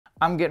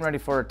I'm getting ready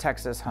for a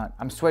Texas hunt.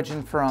 I'm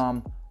switching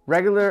from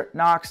regular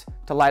nocks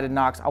to lighted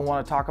nocks. I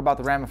want to talk about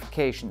the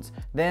ramifications.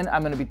 Then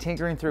I'm going to be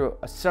tinkering through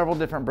several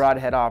different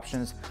broadhead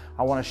options.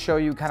 I want to show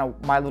you kind of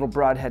my little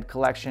broadhead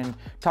collection,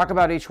 talk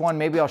about each one.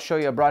 Maybe I'll show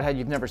you a broadhead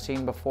you've never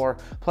seen before.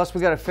 Plus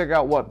we got to figure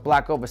out what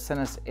Black Ovis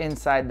sent us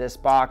inside this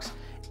box.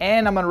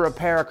 And I'm going to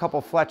repair a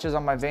couple fletches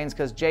on my vanes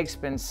because Jake's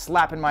been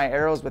slapping my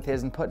arrows with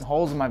his and putting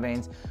holes in my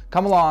vanes.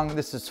 Come along,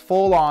 this is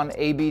full on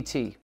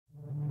ABT.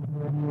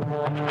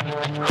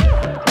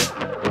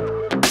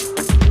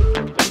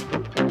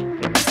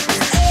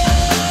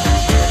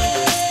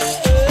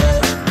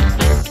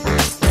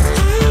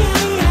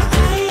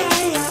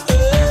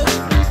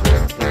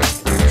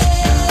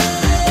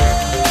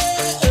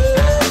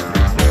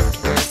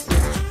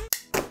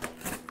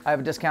 I have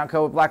a discount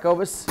code with Black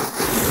Ovis.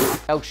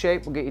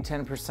 ElkShape will get you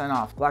 10%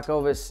 off. Black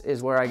Ovis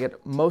is where I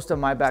get most of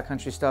my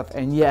backcountry stuff,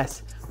 and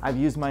yes, I've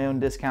used my own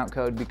discount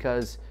code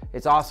because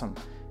it's awesome.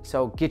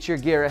 So get your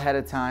gear ahead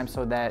of time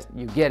so that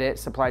you get it,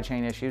 supply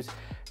chain issues,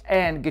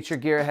 and get your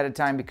gear ahead of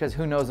time because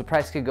who knows, the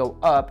price could go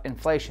up,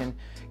 inflation.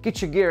 Get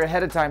your gear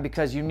ahead of time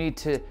because you need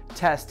to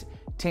test,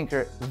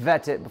 tinker,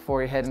 vet it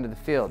before you head into the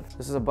field.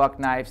 This is a buck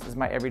knife, this is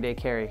my everyday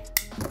carry.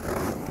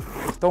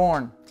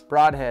 Thorn,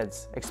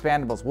 broadheads,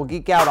 expandables, we'll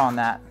geek out on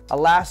that. A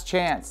Last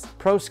Chance,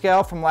 pro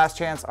scale from Last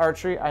Chance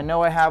Archery. I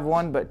know I have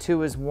one, but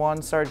 2 is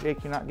 1. Sorry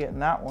Jake, you're not getting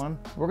that one.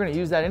 We're gonna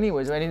use that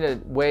anyways. I need to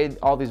weigh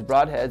all these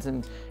broadheads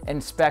and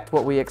inspect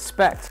what we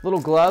expect.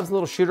 Little gloves,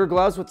 little shooter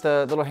gloves with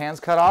the little hands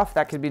cut off,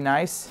 that could be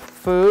nice.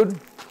 Food,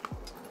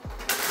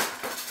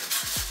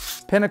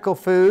 Pinnacle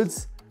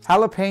Foods,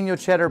 jalapeno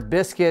cheddar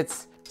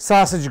biscuits,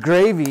 sausage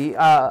gravy.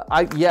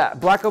 Yeah,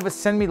 Black Ovis,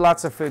 send me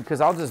lots of food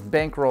because I'll just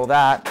bankroll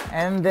that.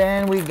 And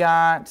then we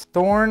got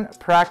Thorn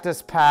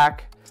Practice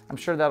Pack. I'm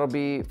sure that'll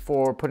be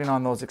for putting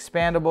on those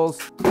expandables.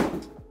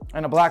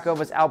 And a Black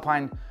Ovis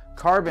Alpine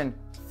Carbon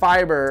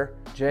Fiber.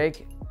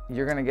 Jake,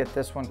 you're gonna get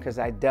this one because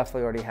I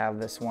definitely already have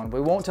this one.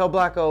 We won't tell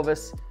Black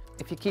Ovis.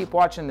 If you keep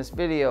watching this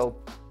video,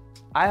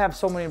 I have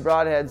so many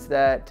broadheads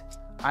that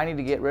I need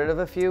to get rid of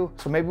a few.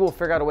 So maybe we'll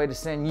figure out a way to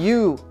send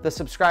you, the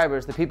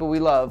subscribers, the people we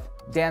love,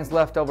 Dan's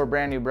leftover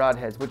brand new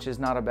broadheads, which is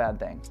not a bad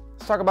thing.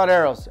 Let's talk about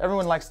arrows.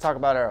 Everyone likes to talk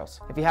about arrows.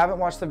 If you haven't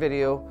watched the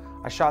video,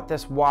 I shot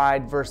this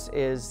wide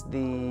versus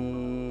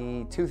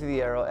the Tooth of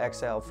the Arrow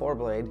XL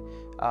 4-blade.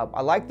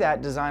 I like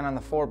that design on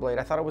the 4-blade.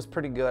 I thought it was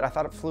pretty good. I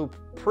thought it flew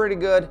pretty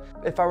good.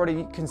 If I were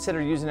to consider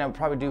using it, I would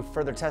probably do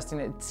further testing.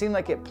 It seemed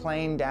like it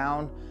planed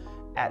down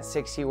at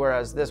 60,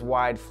 whereas this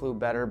wide flew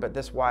better, but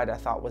this wide I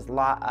thought was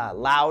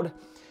loud.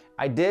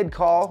 I did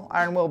call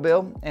Iron Will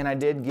Bill and I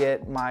did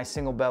get my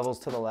single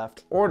bevels to the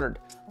left ordered.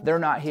 They're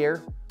not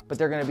here, but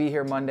they're gonna be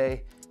here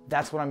Monday.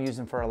 That's what I'm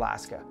using for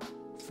Alaska,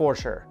 for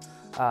sure.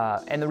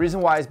 And the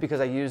reason why is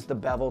because I used the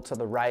bevel to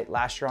the right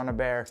last year on a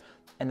bear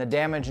and the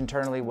damage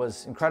internally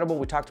was incredible.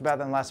 We talked about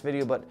that in the last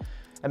video, but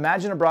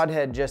imagine a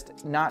broadhead just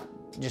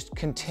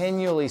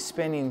continually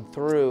spinning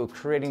through,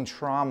 creating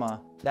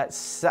trauma. That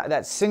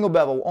single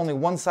bevel, only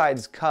one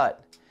side's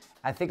cut.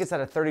 I think it's at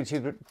a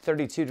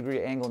 32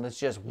 degree angle and it's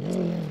just,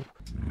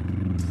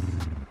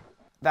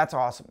 that's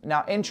awesome.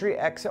 Now entry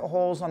exit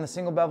holes on the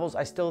single bevels,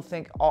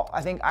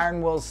 I think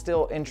Iron Will's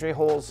still entry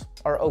holes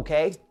are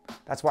okay.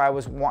 That's why I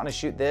was wanting to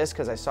shoot this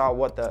because I saw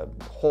what the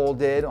hole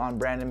did on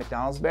Brandon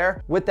McDonald's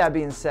bear. With that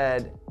being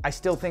said, I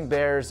still think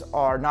bears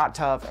are not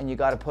tough and you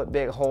got to put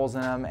big holes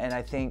in them. And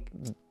I think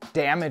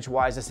damage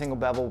wise, a single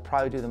bevel will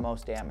probably do the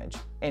most damage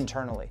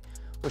internally,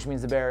 which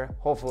means the bear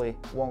hopefully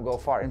won't go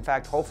far. In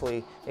fact,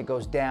 hopefully it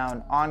goes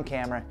down on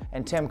camera.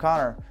 And Tim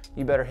Connor,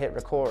 you better hit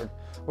record.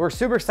 We're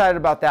super excited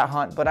about that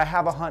hunt, but I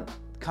have a hunt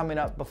coming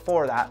up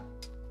before that.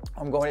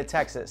 I'm going to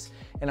Texas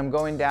and I'm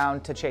going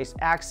down to chase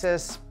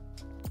Axis,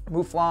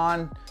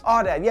 Mouflon,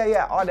 Aoudad,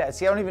 yeah, Aoudad.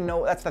 See, I don't even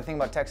know, that's the thing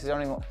about Texas, I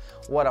don't even know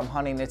what I'm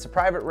hunting. It's a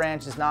private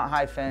ranch, it's not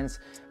high fence.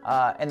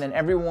 And then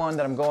everyone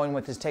that I'm going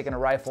with is taking a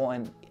rifle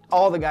and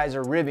all the guys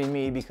are ribbing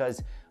me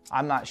because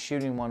I'm not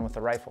shooting one with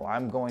a rifle.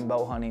 I'm going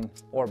bow hunting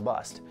or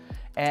bust.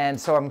 And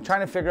so I'm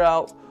trying to figure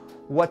out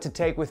what to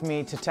take with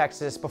me to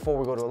Texas before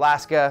we go to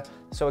Alaska.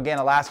 So again,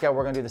 Alaska,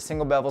 we're gonna do the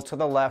single bevel to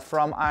the left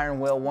from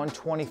Iron Will,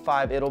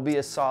 125. It'll be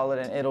a solid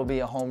and it'll be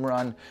a home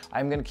run.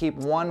 I'm gonna keep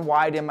one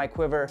wide in my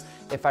quiver.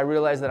 If I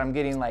realize that I'm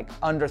getting like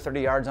under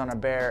 30 yards on a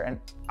bear, and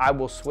I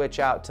will switch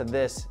out to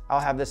this. I'll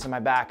have this in my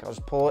back. I'll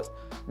just pull it,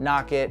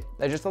 knock it.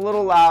 They're just a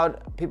little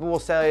loud. People will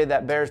say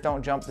that bears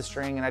don't jump the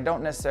string, and I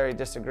don't necessarily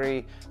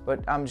disagree,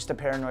 but I'm just a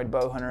paranoid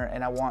bow hunter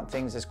and I want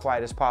things as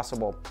quiet as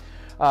possible.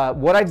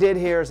 What I did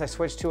here is I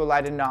switched to a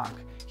lighted nock.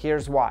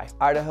 Here's why.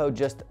 Idaho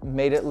just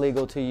made it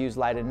legal to use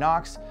lighted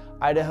nocks.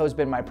 Idaho's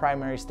been my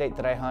primary state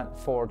that I hunt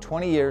for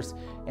 20 years,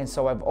 and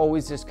so I've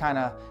always just kind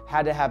of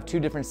had to have 2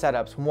 different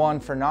setups. One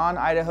for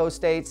non-Idaho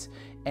states,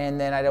 and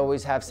then I'd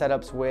always have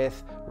setups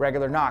with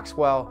regular nocks.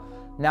 Well,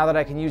 now that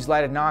I can use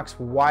lighted nocks,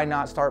 why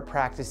not start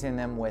practicing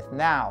them with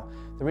now?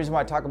 The reason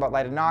why I talk about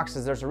lighted nocks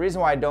is there's a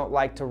reason why I don't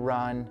like to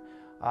run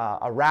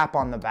a wrap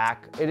on the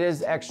back. It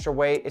is extra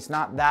weight, it's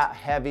not that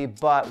heavy,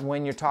 but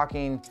when you're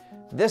talking,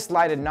 this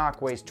lighted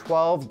nock weighs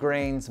 12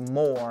 grains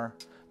more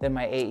than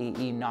my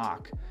AEE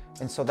nock.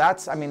 And so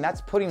that's, I mean,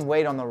 that's putting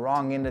weight on the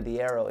wrong end of the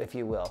arrow, if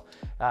you will.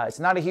 It's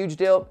not a huge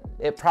deal.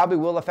 It probably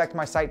will affect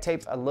my sight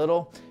tape a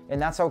little,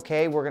 and that's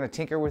okay. We're gonna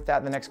tinker with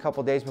that the next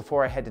couple days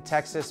before I head to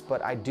Texas,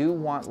 but I do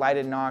want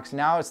lighted nocks.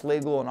 Now it's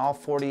legal in all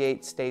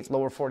 48 states,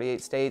 lower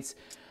 48 states.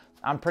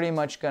 I'm pretty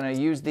much gonna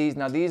use these.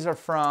 Now these are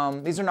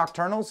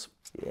nocturnals.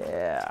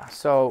 Yeah,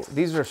 so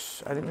these are,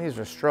 I think these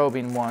are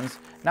strobing ones.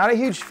 Not a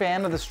huge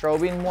fan of the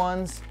strobing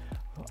ones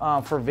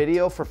for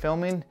video, for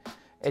filming.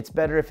 It's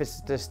better if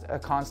it's just a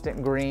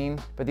constant green,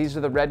 but these are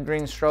the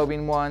red-green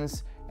strobing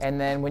ones.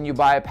 And then when you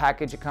buy a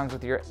package, it comes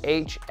with your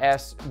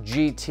HS,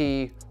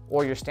 GT,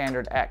 or your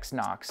standard X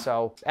nock.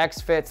 So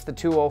X fits the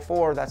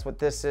 204, that's what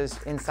this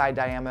is. Inside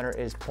diameter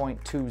is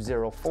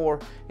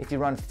 0.204. If you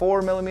run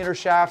 4mm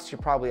shafts, you're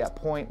probably at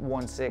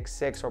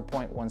 0.166 or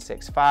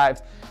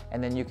 0.165,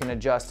 and then you can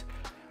adjust.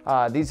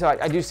 These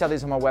I do sell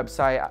these on my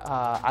website.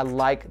 I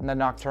like the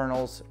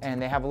nocturnals, and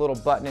they have a little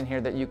button in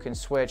here that you can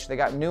switch. They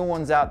got new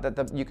ones out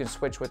that you can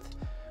switch with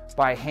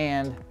by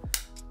hand.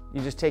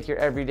 You just take your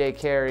everyday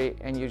carry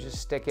and you just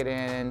stick it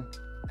in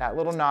that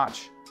little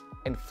notch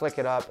and flick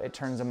it up, it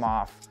turns them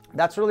off.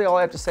 That's really all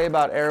I have to say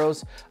about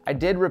arrows. I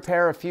did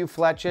repair a few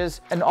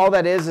fletches, and all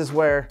that is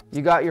where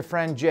you got your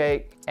friend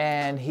Jake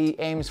and he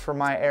aims for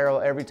my arrow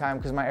every time,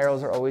 because my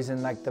arrows are always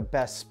in like the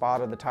best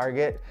spot of the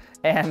target.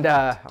 And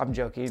I'm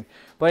joking.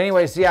 But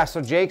anyways, yeah,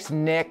 so Jake's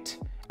nicked.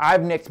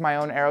 I've nicked my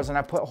own arrows, and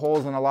I put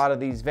holes in a lot of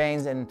these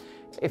veins. And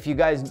if you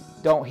guys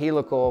don't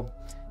helical,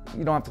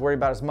 you don't have to worry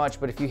about as much,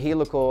 but if you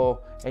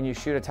helical and you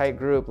shoot a tight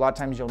group, a lot of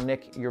times you'll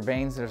nick your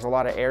veins. There's a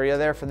lot of area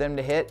there for them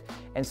to hit.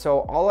 And so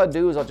all I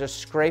do is I'll just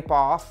scrape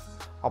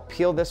off. I'll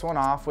peel this one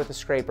off with a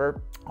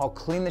scraper. I'll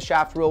clean the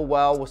shaft real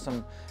well with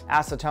some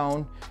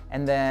acetone,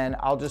 and then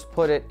I'll just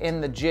put it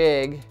in the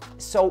jig.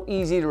 So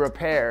easy to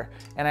repair.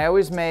 And I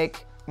always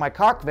make my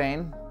cock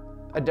vein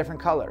a different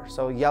color.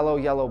 So yellow,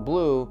 yellow,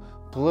 blue,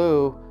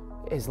 blue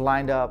is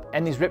lined up,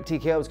 and these rip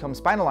TKOs come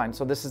spinal line.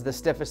 So this is the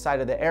stiffest side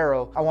of the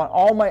arrow. I want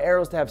all my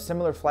arrows to have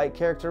similar flight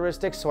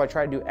characteristics, so I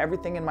try to do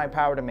everything in my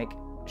power to make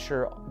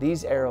sure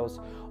these arrows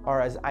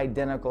are as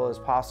identical as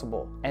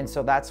possible. And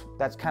so that's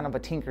kind of a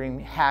tinkering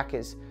hack,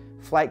 is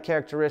flight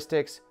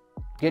characteristics,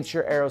 get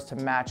your arrows to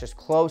match as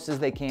close as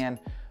they can,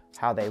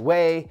 how they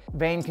weigh,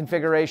 vein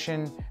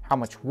configuration, how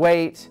much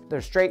weight,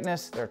 their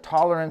straightness, their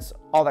tolerance,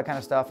 all that kind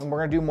of stuff. And we're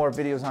gonna do more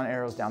videos on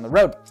arrows down the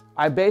road.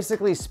 I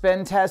basically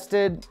spin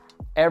tested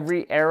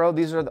every arrow.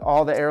 These are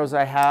all the arrows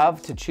I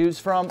have to choose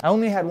from. I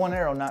only had one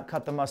arrow not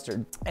cut the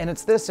mustard, and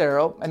it's this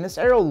arrow. And this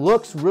arrow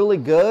looks really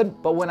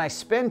good, but when I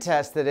spin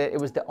tested it, it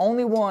was the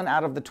only one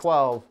out of the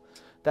 12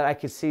 that I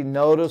could see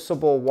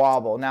noticeable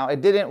wobble. Now,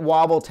 it didn't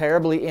wobble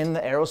terribly in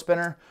the arrow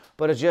spinner,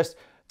 but it's just,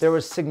 there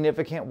was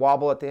significant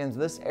wobble at the ends.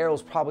 This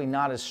arrow's probably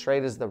not as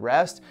straight as the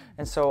rest,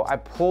 and so I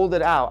pulled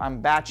it out. I'm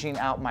batching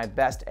out my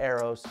best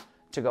arrows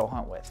to go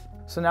hunt with.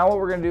 So now what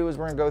we're gonna do is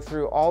we're gonna go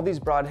through all these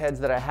broadheads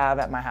that I have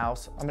at my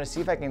house. I'm gonna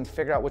see if I can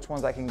figure out which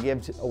ones I can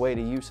give away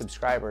to you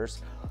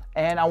subscribers.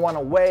 And I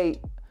wanna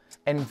weigh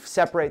and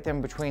separate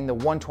them between the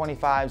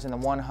 125s and the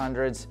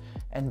 100s,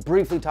 and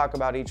briefly talk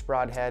about each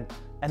broadhead.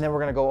 And then we're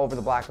gonna go over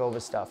the Black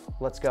Ovis stuff.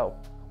 Let's go.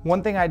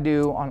 One thing I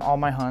do on all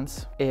my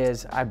hunts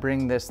is I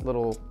bring this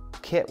little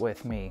kit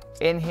with me.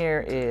 In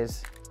here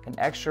is an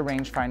extra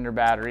rangefinder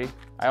battery.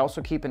 I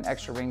also keep an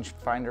extra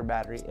rangefinder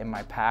battery in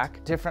my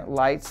pack. Different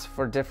lights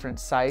for different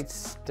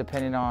sites,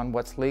 depending on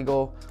what's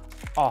legal.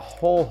 A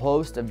whole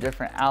host of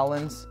different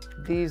Allens.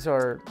 These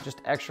are just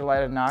extra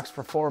lighted nocks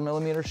for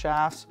 4mm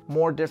shafts,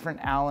 more different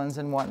Allens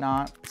and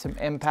whatnot. Some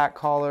impact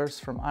collars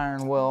from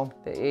Iron Will.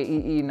 The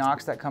AEE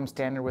nocks that come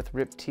standard with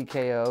RIP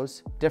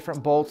TKOs.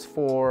 Different bolts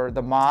for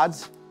the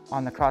mods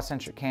on the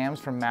cross-centric cams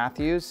from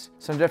Matthews.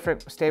 Some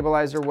different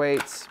stabilizer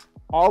weights.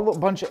 A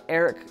bunch of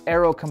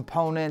arrow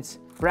components,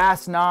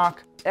 brass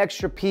knock,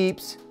 extra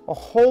peeps, a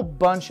whole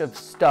bunch of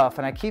stuff.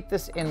 And I keep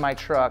this in my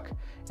truck.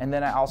 And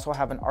then I also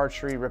have an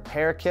archery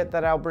repair kit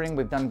that I'll bring.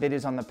 We've done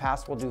videos on the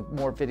past. We'll do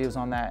more videos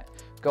on that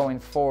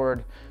going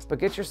forward. But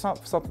get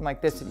yourself something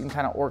like this that you can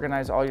kind of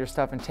organize all your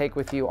stuff and take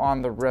with you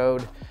on the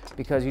road,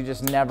 because you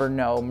just never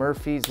know.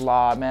 Murphy's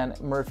Law, man,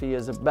 Murphy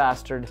is a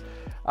bastard.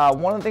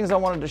 One of the things I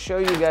wanted to show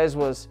you guys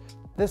was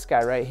this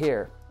guy right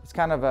here. It's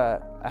kind of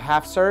a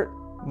half cert.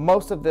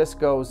 Most of this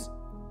goes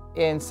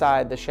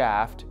inside the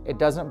shaft. It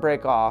doesn't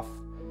break off.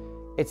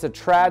 It's a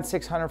Trad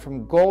 600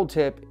 from Gold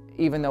Tip,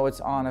 even though it's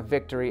on a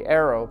Victory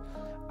arrow.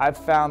 I've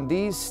found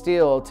these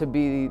steel to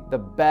be the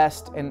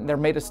best, and they're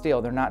made of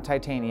steel, they're not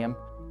titanium.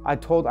 I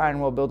told Iron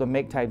Will Bill to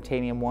make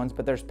titanium ones,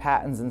 but there's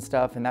patents and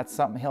stuff, and that's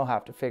something he'll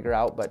have to figure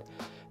out. But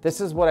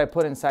this is what I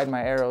put inside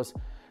my arrows.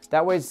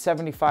 That weighs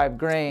 75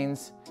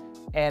 grains,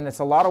 and it's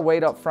a lot of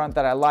weight up front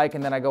that I like,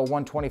 and then I go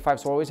 125,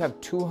 so I always have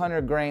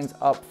 200 grains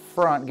up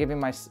front, giving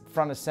my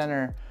front of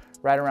center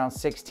right around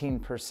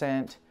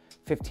 16%.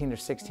 15 or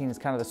 16 is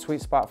kind of the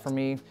sweet spot for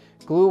me.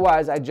 Glue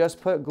wise, I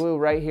just put glue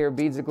right here,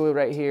 beads of glue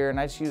right here, and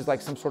I just use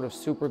like some sort of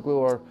super glue,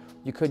 or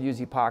you could use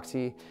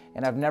epoxy,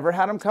 and I've never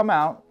had them come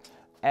out.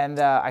 And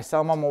I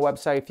sell them on my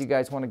website if you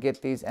guys want to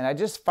get these, and I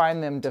just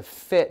find them to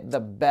fit the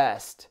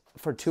best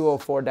for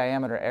 204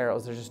 diameter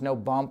arrows. There's just no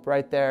bump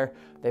right there.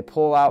 They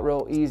pull out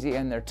real easy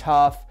and they're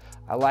tough.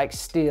 I like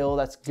steel,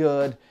 that's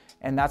good.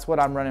 And that's what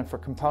I'm running for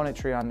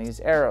componentry on these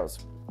arrows.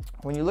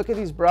 When you look at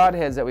these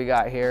broadheads that we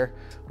got here,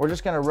 we're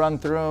just gonna run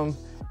through them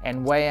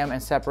and weigh them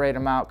and separate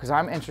them out because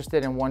I'm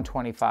interested in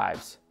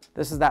 125s.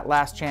 This is that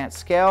last chance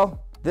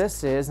scale.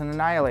 This is an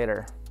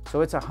Annihilator.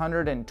 So it's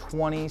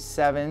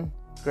 127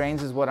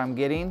 grains is what I'm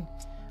getting.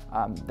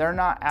 They're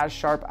not as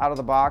sharp out of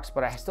the box,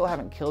 but I still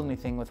haven't killed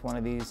anything with one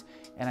of these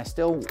and I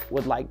still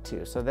would like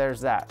to. So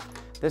there's that.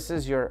 This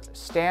is your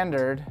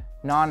standard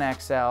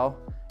non-XL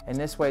and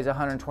this weighs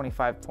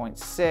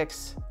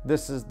 125.6.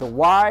 This is the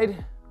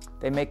wide.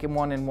 They make him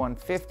one in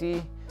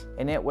 150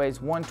 and it weighs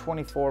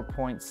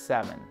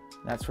 124.7.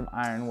 That's from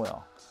Iron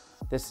Will.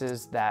 This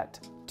is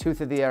that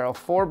Tooth of the Arrow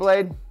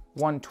 4-blade,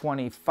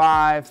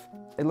 125.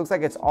 It looks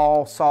like it's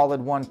all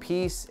solid one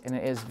piece and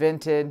it is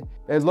vented.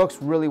 It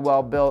looks really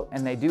well built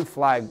and they do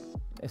fly,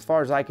 as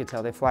far as I could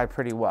tell, they fly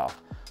pretty well.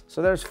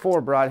 So there's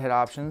 4 broadhead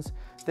options.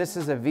 This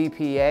is a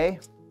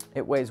VPA.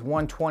 It weighs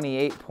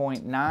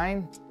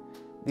 128.9.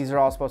 These are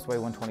all supposed to weigh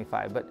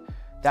 125, but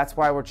that's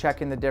why we're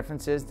checking the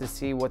differences to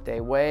see what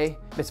they weigh.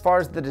 As far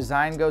as the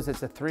design goes,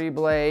 it's a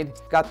 3-blade.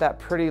 Got that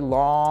pretty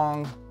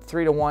long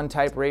 3-to-1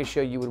 type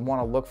ratio you would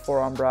want to look for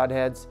on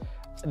broadheads.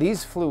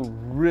 These flew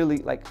really,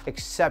 like,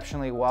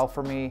 exceptionally well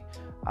for me.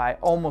 I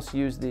almost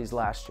used these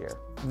last year.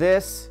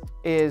 This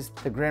is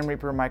the Grim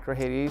Reaper Micro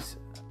Hades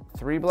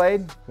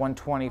 3-blade,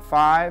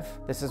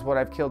 125. This is what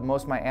I've killed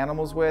most of my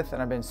animals with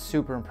and I've been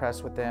super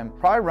impressed with them.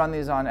 Probably run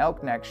these on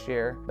elk next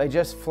year. They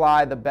just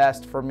fly the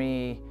best for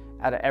me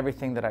out of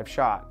everything that I've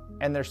shot.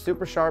 And they're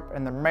super sharp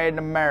and they're made in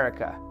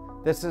America.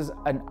 This is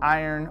an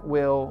Iron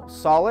Will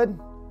solid.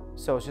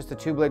 So it's just a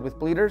 2-blade with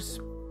bleeders,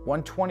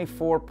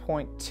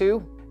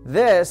 124.2.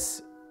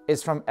 This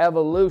is from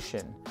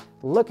Evolution.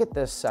 Look at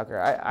this sucker.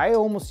 I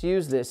almost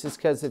use this just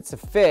because it's a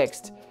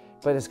fixed,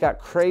 but it's got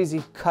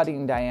crazy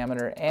cutting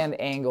diameter and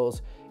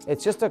angles.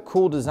 It's just a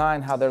cool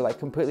design how they're like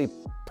completely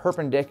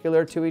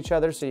perpendicular to each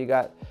other. So you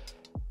got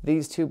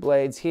these 2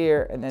 blades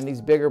here and then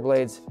these bigger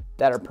blades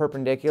that are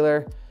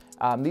perpendicular.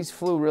 These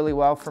flew really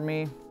well for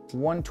me,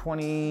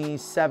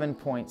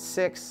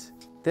 127.6.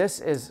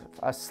 This is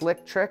a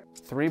Slick Trick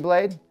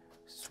 3-blade.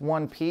 It's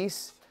one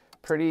piece,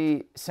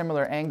 pretty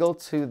similar angle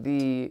to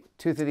the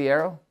Tooth of the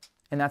Arrow,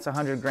 and that's a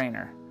 100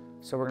 grainer.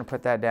 So we're gonna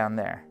put that down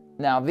there.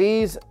 Now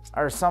these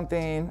are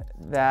something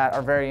that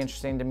are very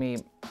interesting to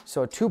me.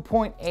 So a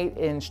 2.8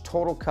 inch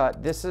total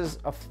cut. This is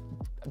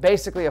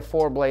basically a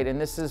 4-blade, and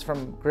this is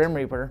from Grim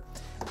Reaper,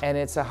 and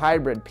it's a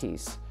hybrid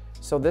piece.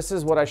 So this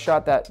is what I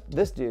shot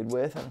this dude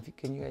with. I don't know if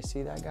can you guys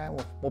see that guy?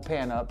 We'll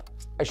pan up.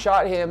 I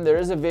shot him. There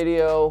is a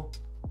video.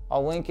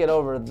 I'll link it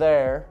over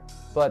there.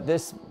 But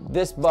this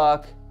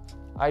buck,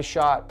 I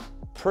shot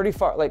pretty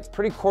far, like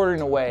pretty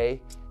quartering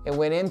away. It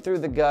went in through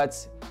the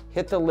guts,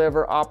 hit the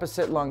liver,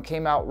 opposite lung,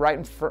 came out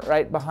right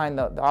behind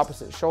the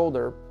opposite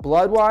shoulder.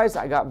 Blood-wise,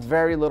 I got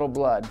very little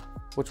blood,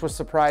 which was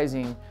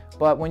surprising.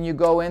 But when you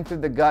go in through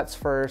the guts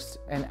first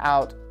and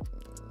out,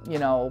 you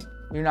know,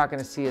 you're not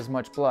gonna see as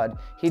much blood.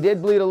 He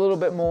did bleed a little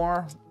bit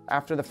more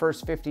after the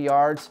first 50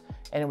 yards,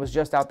 and it was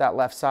just out that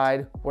left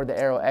side where the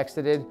arrow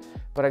exited.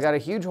 But I got a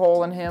huge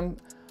hole in him.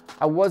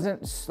 I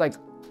wasn't like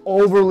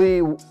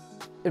overly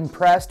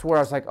impressed where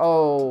I was like,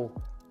 oh,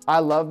 I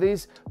love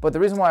these. But the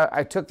reason why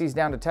I took these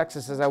down to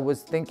Texas is I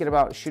was thinking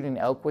about shooting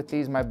elk with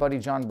these. My buddy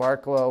John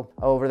Barklow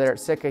over there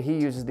at Sitka, he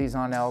uses these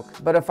on elk.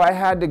 But if I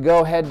had to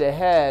go head to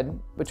head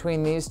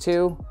between these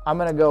two, I'm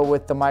gonna go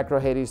with the Micro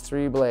Hades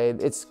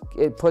 3-blade.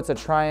 It puts a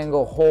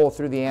triangle hole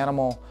through the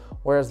animal,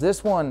 whereas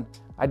this one,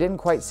 I didn't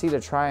quite see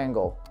the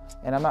triangle.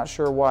 And I'm not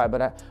sure why,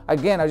 but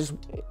again,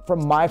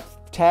 from my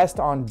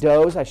test on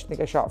does, I think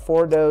I shot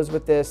 4 does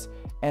with this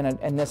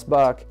and this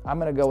buck. I'm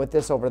gonna go with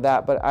this over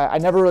that, but I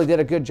never really did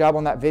a good job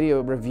on that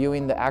video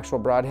reviewing the actual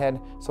broadhead,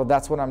 so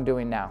that's what I'm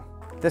doing now.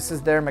 This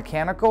is their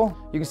mechanical.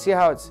 You can see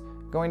how it's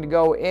going to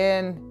go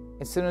in.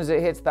 As soon as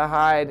it hits the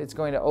hide, it's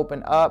going to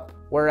open up,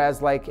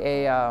 whereas like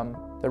the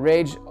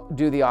Rage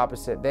do the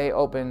opposite. They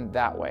open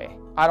that way.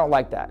 I don't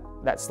like that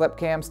slip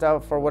cam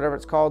stuff or whatever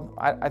it's called.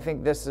 I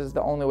think this is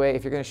the only way.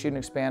 If you're gonna shoot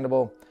an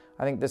expandable,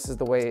 I think this is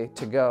the way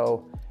to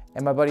go.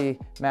 And my buddy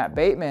Matt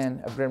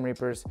Bateman of Grim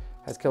Reapers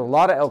has killed a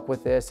lot of elk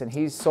with this, and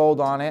he's sold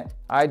on it.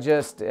 I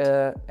just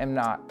am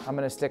not. I'm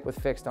gonna stick with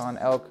fixed on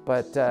elk,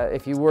 but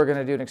if you were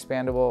gonna do an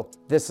expandable,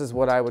 this is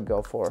what I would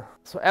go for.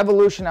 So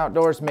Evolution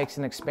Outdoors makes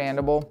an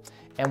expandable,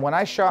 and when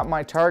I shot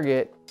my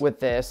target with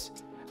this,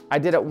 I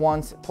did it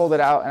once, pulled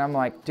it out, and I'm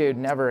like, dude,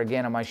 never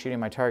again am I shooting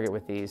my target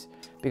with these,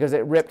 because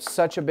it ripped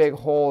such a big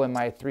hole in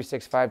my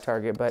 365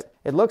 target. But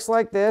it looks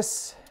like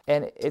this,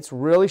 and it's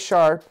really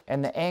sharp,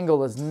 and the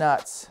angle is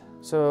nuts.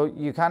 So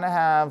you kind of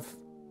have,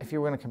 if you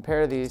were going to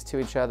compare these to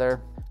each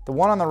other, the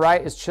one on the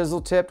right is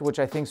chisel tipped, which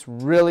I think is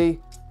really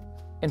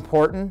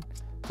important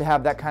to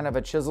have that kind of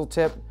a chisel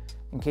tip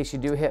in case you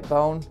do hit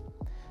bone.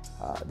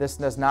 This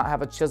does not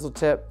have a chisel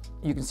tip.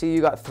 You can see you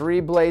got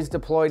 3 blades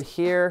deployed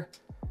here,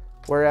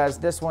 whereas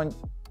this one,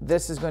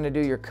 this is going to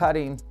do your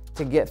cutting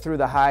to get through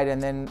the hide,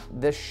 and then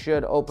this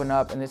should open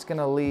up and it's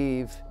gonna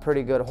leave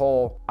pretty good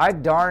hole. I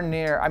darn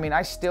near, I mean,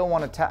 I still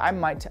want to, I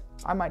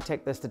might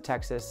take this to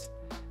Texas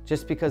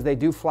just because they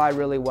do fly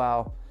really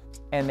well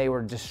and they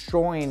were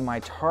destroying my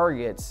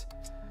targets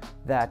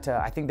that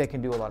I think they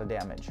can do a lot of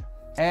damage.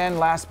 And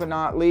last but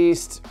not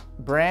least,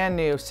 brand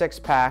new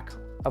 6-pack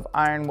of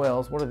iron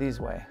wills. What do these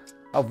weigh?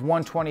 Of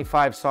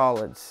 125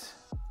 solids.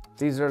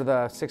 These are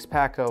the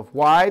 6-pack of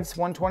wides,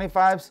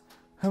 125s.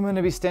 I'm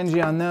gonna be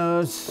stingy on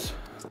those.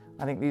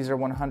 I think these are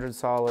 100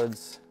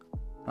 solids.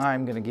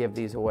 I'm gonna give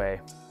these away.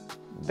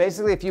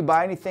 Basically, if you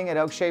buy anything at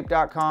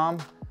ElkShape.com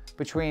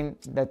between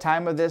the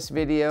time of this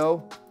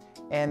video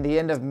and the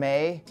end of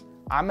May,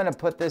 I'm gonna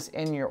put this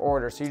in your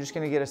order. So you're just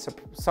gonna get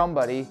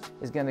somebody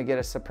is gonna get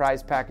a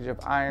surprise package of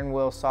iron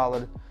will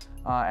solid.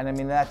 And I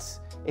mean, that's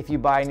if you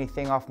buy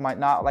anything off my,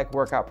 not like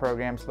workout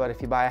programs, but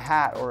if you buy a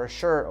hat or a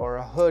shirt or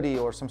a hoodie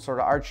or some sort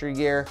of archery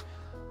gear,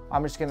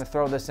 I'm just gonna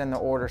throw this in the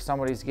order.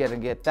 Somebody's gonna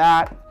get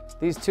that.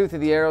 These Tooth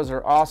of the Arrows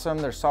are awesome.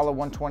 They're solid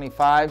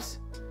 125s.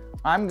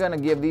 I'm gonna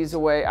give these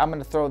away. I'm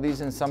gonna throw these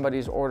in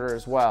somebody's order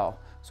as well.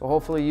 So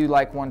hopefully you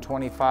like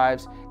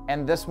 125s.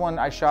 And this one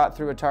I shot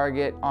through a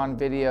target on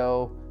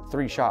video,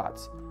 3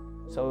 shots.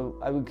 So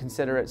I would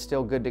consider it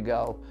still good to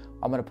go.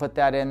 I'm gonna put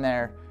that in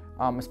there.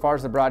 As far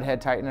as the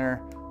Broadhead tightener,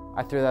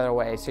 I threw that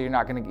away. So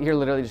you're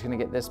literally just gonna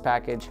get this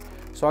package.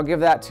 So I'll give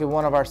that to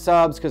one of our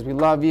subs because we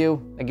love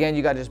you. Again,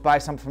 you gotta just buy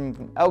something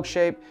from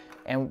ElkShape,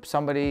 and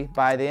somebody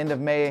by the end of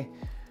May,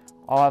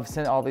 I'll have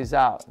sent all these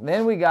out.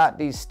 Then we got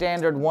these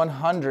standard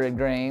 100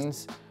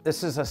 grains.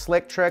 This is a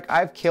slick trick.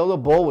 I've killed a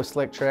bull with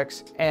slick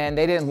tricks and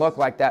they didn't look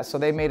like that. So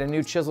they made a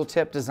new chisel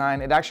tip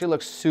design. It actually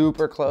looks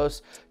super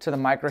close to the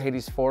Micro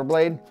Hades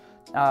 4-blade.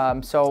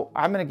 So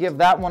I'm gonna give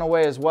that one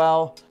away as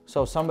well.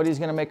 So somebody's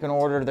gonna make an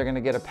order, they're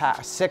gonna get a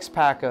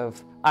 6-pack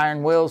of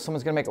iron wills.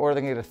 Someone's gonna make an order,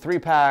 they're gonna get a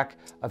 3-pack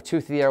of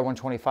Tooth of the Arrow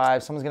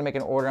 125. Someone's gonna make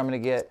an order, I'm gonna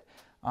get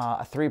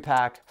a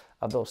 3-pack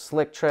of those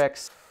slick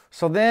tricks.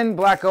 So then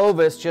Black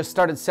Ovis just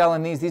started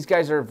selling these. These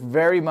guys are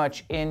very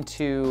much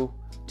into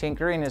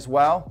tinkering as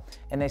well.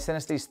 And they sent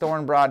us these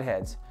thorn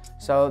broadheads.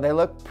 So they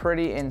look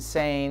pretty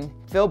insane.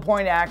 Fill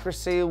point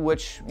accuracy,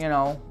 which, you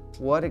know,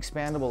 what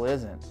expandable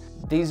isn't?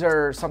 These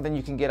are something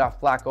you can get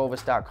off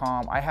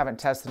blackovis.com. I haven't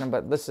tested them,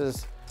 but this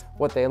is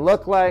what they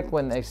look like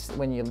when they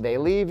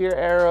leave your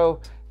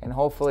arrow. And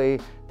hopefully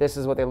this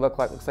is what they look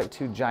like. Looks like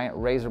 2 giant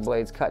razor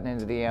blades cutting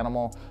into the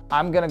animal.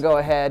 I'm gonna go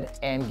ahead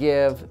and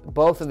give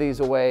both of these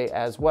away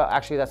as well.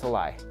 Actually, that's a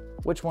lie.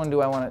 Which one do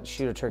I want to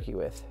shoot a turkey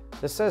with?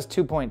 This says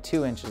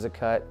 2.2 inches a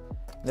cut.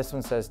 This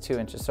one says 2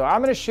 inches. So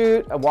I'm gonna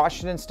shoot a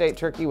Washington State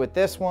turkey with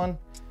this one,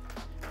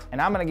 and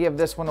I'm gonna give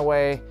this one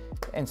away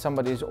in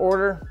somebody's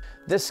order.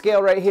 This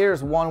scale right here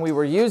is one we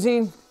were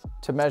using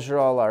to measure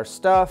all our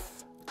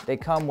stuff. They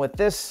come with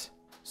this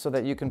so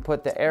that you can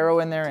put the arrow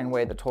in there and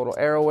weigh the total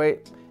arrow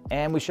weight.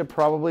 And we should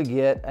probably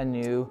get a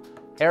new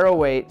arrow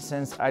weight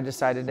since I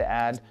decided to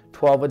add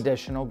 12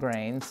 additional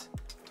grains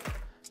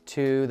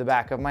to the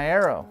back of my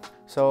arrow.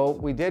 So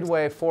we did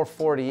weigh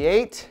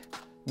 448.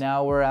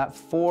 Now we're at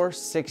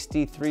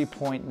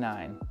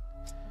 463.9.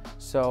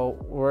 So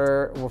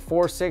we're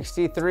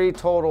 463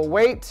 total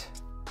weight.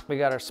 We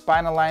got our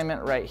spine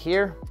alignment right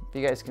here. If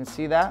you guys can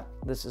see that,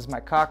 this is my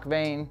cock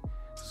vein.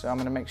 So I'm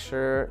gonna make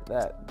sure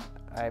that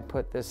I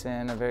put this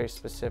in a very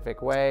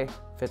specific way.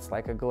 Fits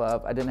like a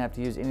glove. I didn't have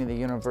to use any of the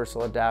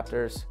universal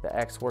adapters. The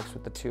X works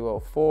with the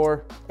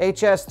 204.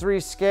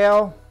 HS3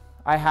 scale,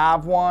 I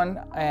have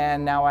one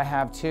and now I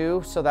have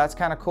 2. So that's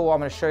kind of cool. I'm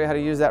gonna show you how to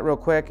use that real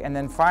quick. And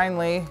then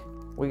finally,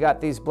 we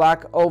got these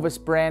Black Ovis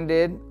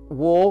branded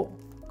wool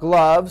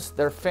gloves.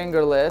 They're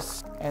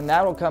fingerless, and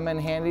that'll come in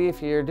handy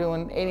if you're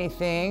doing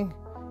anything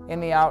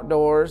in the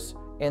outdoors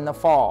in the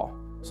fall.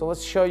 So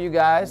let's show you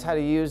guys how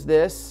to use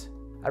this.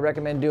 I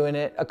recommend doing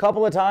it a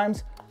couple of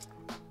times.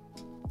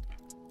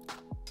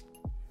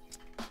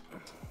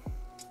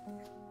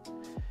 It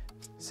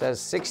says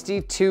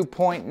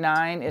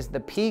 62.9 is the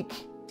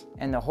peak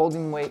and the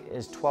holding weight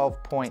is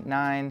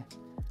 12.9.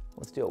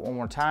 Let's do it one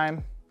more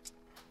time.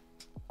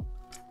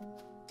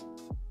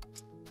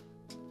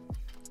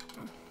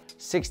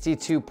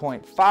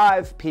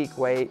 62.5 peak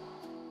weight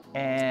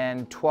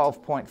and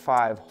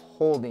 12.5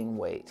 holding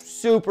weight.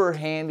 Super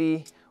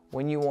handy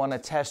when you want to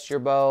test your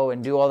bow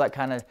and do all that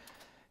kind of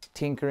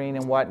tinkering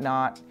and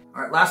whatnot.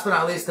 All right, last but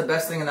not least, the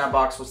best thing in that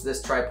box was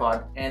this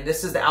tripod. And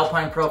this is the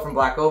Alpine Pro from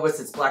Black Ovis.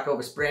 It's Black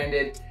Ovis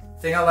branded.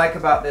 The thing I like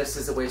about this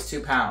is it weighs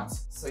 2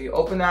 pounds. So you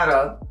open that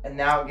up and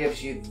now it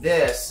gives you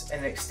this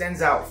and it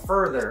extends out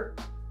further,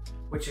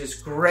 which is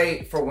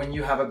great for when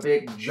you have a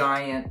big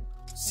giant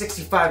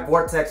 65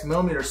 Vortex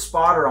millimeter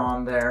spotter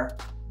on there.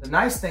 The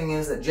nice thing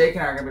is that Jake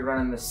and I are gonna be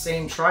running the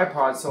same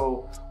tripod,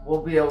 so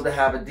we'll be able to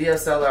have a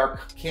DSLR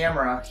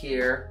camera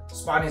here,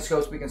 spotting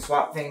scopes, we can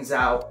swap things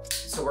out.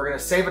 So we're gonna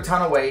save a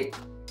ton of weight.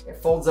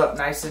 It folds up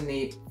nice and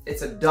neat.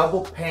 It's a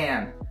double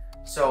pan.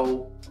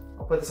 So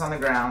I'll put this on the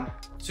ground.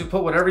 So you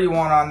put whatever you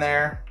want on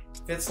there,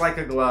 fits like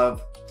a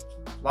glove,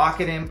 lock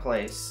it in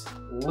place,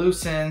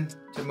 loosen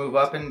to move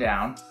up and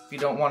down. If you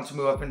don't want it to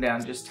move up and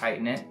down, just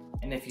tighten it.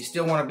 And if you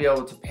still want to be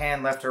able to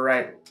pan left or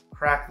right,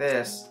 crack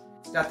this.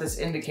 It's got this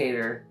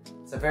indicator.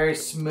 It's a very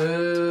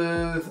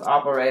smooth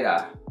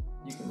operator.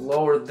 You can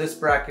lower this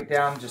bracket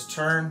down, just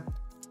turn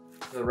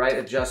to the right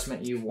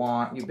adjustment you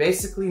want. You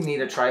basically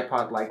need a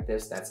tripod like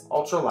this that's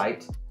ultra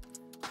light,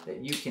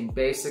 that you can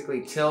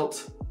basically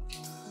tilt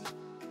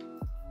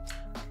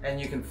and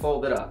you can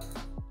fold it up.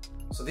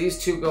 So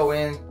these two go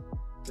in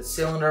the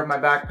cylinder of my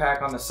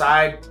backpack on the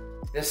side.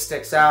 This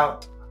sticks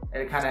out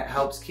and it kind of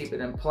helps keep it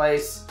in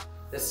place.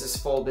 This is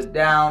folded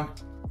down.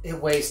 It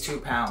weighs 2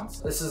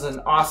 pounds. This is an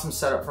awesome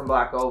setup from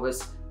Black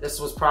Ovis. This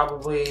was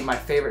probably my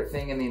favorite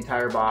thing in the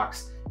entire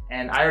box.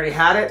 And I already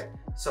had it,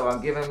 so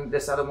I'm giving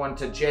this other one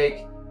to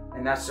Jake,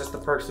 and that's just the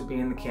perks of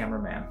being the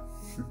cameraman.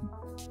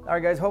 All right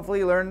guys, hopefully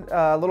you learned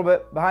a little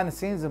bit behind the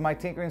scenes of my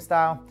tinkering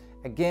style.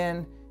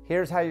 Again,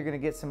 here's how you're gonna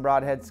get some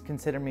broadheads.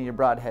 Consider me your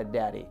broadhead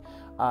daddy.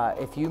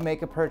 If you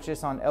make a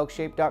purchase on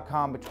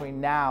ElkShape.com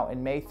between now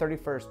and May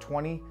 31st,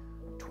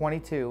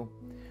 2022,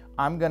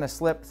 I'm gonna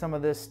slip some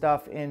of this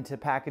stuff into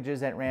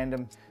packages at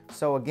random.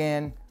 So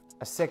again,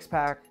 a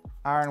 6-pack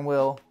iron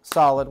will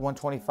solid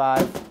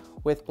 125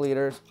 with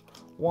bleeders.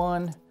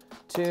 1,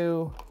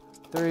 2,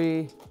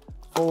 3,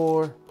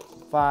 4,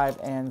 5,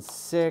 and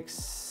 6,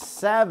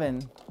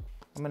 7.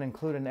 I'm gonna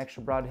include an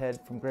extra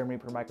broadhead from Grim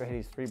Reaper Micro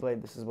Hitties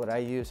 3-blade. This is what I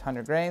use,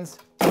 100 grains.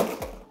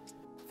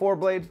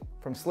 4-blade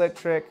from Slick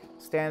Trick,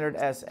 standard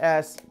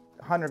SS,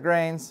 100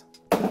 grains.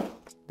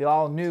 The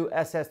all new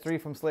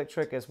SS3 from Slick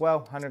Trick as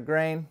well, 100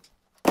 grain.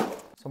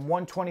 Some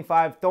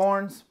 125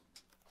 thorns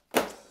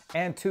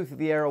and Tooth of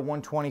the Arrow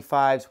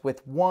 125s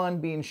with one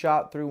being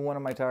shot through one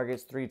of my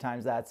targets 3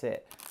 times, that's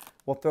it.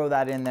 We'll throw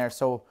that in there.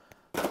 So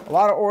a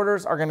lot of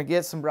orders are gonna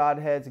get some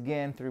broadheads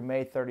again through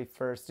May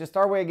 31st. Just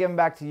our way of giving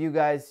back to you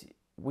guys.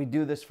 We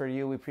do this for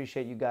you. We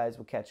appreciate you guys.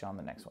 We'll catch you on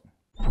the next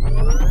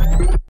one.